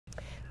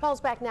Paul's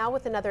back now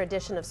with another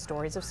edition of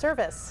Stories of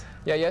Service.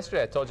 Yeah,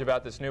 yesterday I told you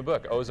about this new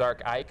book,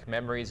 Ozark Ike,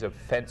 Memories of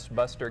Fence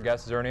Buster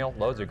Gus Zernial.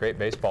 Loads of great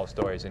baseball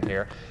stories in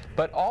here.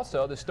 But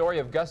also the story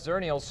of Gus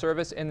Zernial's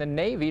service in the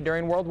Navy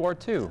during World War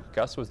II.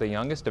 Gus was the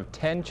youngest of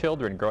 10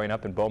 children growing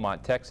up in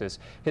Beaumont, Texas.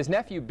 His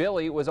nephew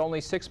Billy was only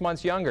 6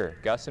 months younger.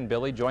 Gus and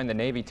Billy joined the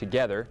Navy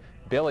together.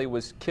 Billy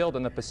was killed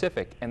in the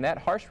Pacific, and that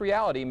harsh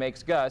reality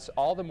makes Gus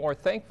all the more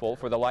thankful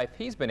for the life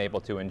he's been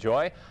able to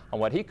enjoy on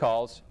what he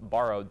calls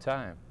borrowed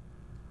time.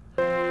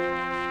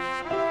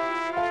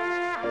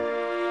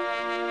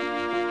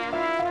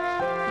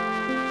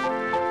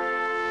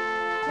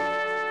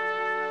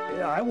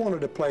 I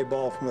wanted to play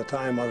ball from the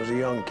time I was a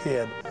young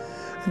kid.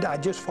 I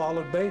just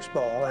followed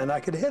baseball, and I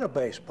could hit a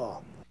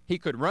baseball. He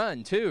could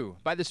run, too.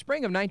 By the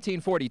spring of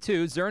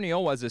 1942,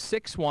 Zernial was a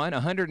 6'1",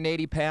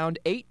 180-pound,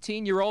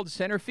 18-year-old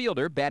center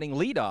fielder batting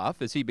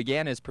leadoff as he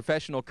began his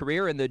professional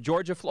career in the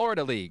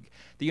Georgia-Florida League.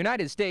 The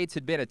United States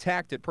had been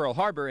attacked at Pearl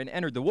Harbor and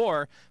entered the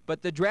war,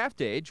 but the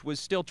draft age was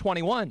still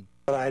 21.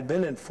 But I had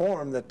been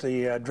informed that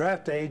the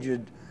draft age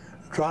had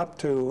dropped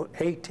to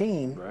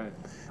 18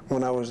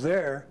 when I was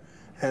there,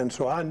 and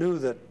so I knew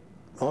that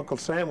Uncle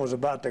Sam was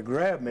about to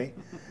grab me.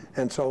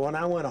 And so when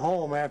I went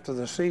home after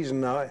the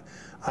season,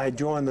 I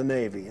joined the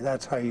Navy.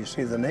 That's how you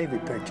see the Navy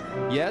picture.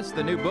 Yes,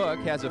 the new book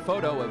has a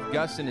photo of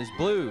Gus and his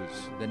Blues.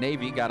 The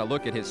Navy got a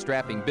look at his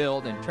strapping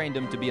build and trained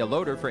him to be a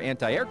loader for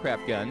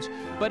anti-aircraft guns,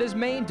 but his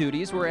main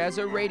duties were as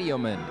a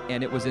radioman,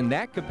 and it was in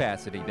that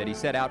capacity that he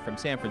set out from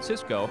San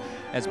Francisco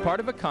as part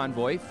of a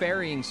convoy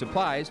ferrying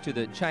supplies to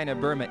the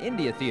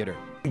China-Burma-India theater.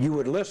 You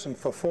would listen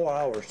for 4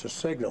 hours to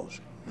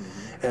signals,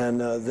 and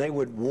they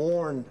would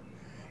warn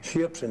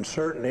ships in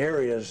certain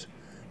areas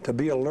to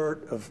be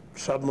alert of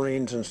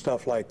submarines and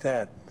stuff like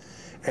that.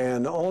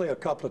 And only a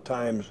couple of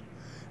times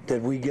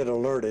did we get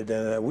alerted,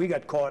 and we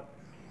got caught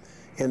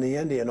in the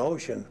Indian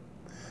Ocean.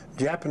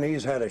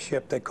 Japanese had a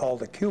ship they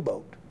called a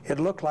Q-boat. It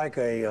looked like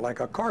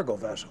a cargo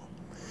vessel,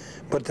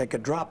 but they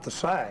could drop the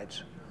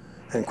sides.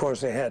 And of course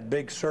they had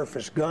big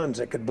surface guns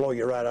that could blow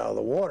you right out of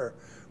the water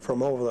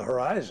from over the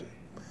horizon.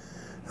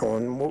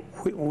 And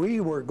we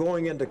were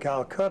going into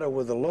Calcutta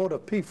with a load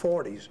of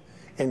P-40s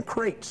in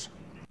crates.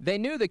 They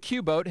knew the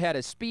Q-boat had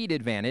a speed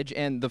advantage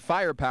and the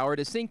firepower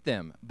to sink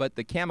them, but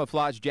the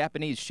camouflaged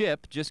Japanese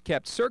ship just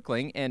kept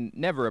circling and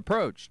never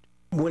approached.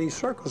 When he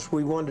circled us,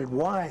 we wondered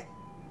why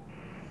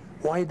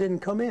he didn't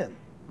come in.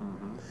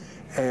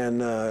 And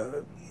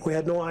we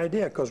had no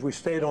idea, because we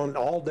stayed on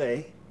all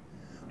day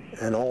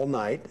and all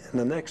night,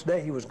 and the next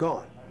day he was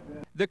gone.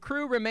 The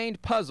crew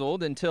remained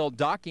puzzled until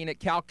docking at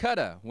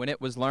Calcutta, when it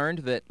was learned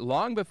that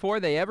long before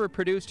they ever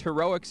produced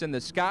heroics in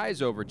the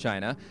skies over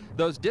China,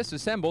 those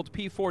disassembled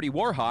P-40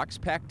 Warhawks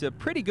packed a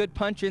pretty good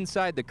punch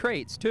inside the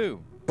crates,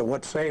 too. But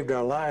what saved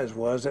our lives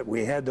was that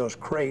we had those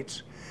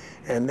crates,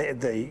 and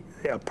they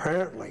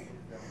apparently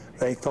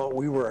thought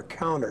we were a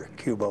counter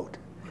Q-boat,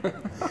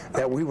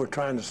 that we were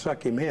trying to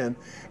suck him in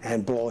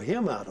and blow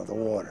him out of the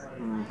water,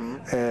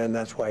 and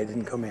that's why he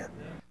didn't come in.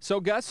 So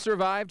Gus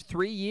survived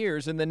 3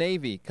 years in the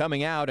Navy,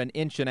 coming out an 1.5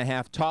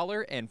 inches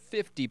taller and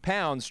 50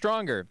 pounds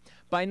stronger.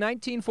 By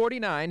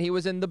 1949, he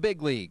was in the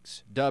big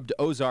leagues. Dubbed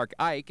Ozark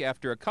Ike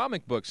after a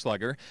comic book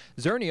slugger,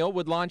 Zernial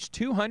would launch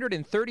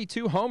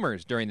 232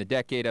 homers during the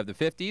decade of the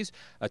 50s,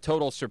 a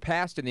total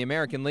surpassed in the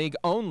American League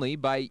only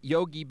by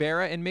Yogi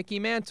Berra and Mickey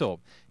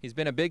Mantle. He's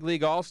been a big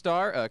league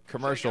all-star, a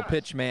commercial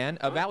pitchman,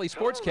 a Valley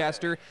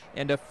sportscaster,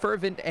 and a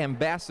fervent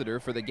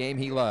ambassador for the game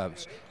he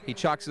loves. He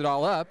chalks it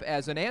all up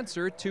as an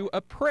answer to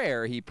a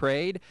prayer he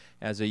prayed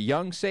as a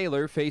young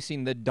sailor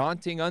facing the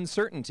daunting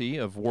uncertainty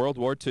of World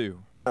War II.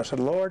 I said,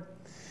 Lord,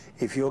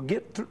 if you'll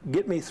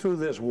get me through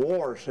this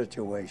war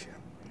situation,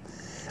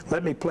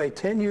 let me play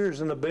 10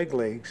 years in the big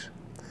leagues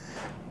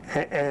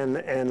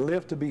and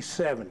live to be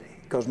 70,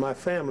 because my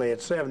family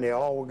at 70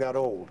 all got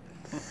old.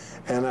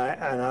 And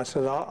I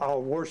said,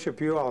 I'll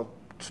worship you, I'll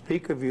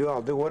speak of you,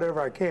 I'll do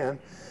whatever I can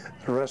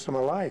the rest of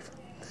my life.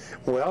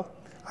 Well,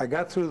 I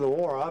got through the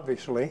war,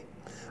 obviously.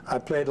 I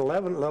played a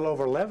little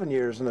over 11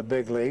 years in the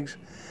big leagues,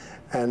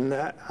 and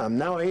I'm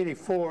now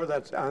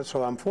 84,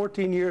 so I'm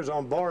 14 years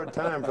on borrowed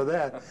time for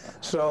that.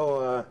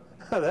 So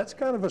that's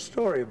kind of a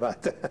story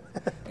about that.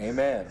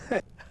 Amen.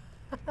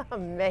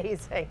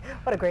 Amazing.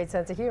 What a great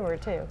sense of humor,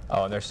 too.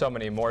 Oh, and there's so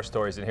many more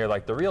stories in here,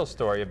 like the real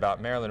story about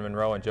Marilyn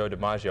Monroe and Joe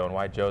DiMaggio and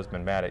why Joe's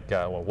been mad at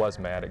Gus, well, was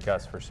mad at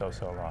Gus for so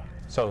long.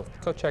 So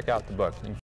go check out the book.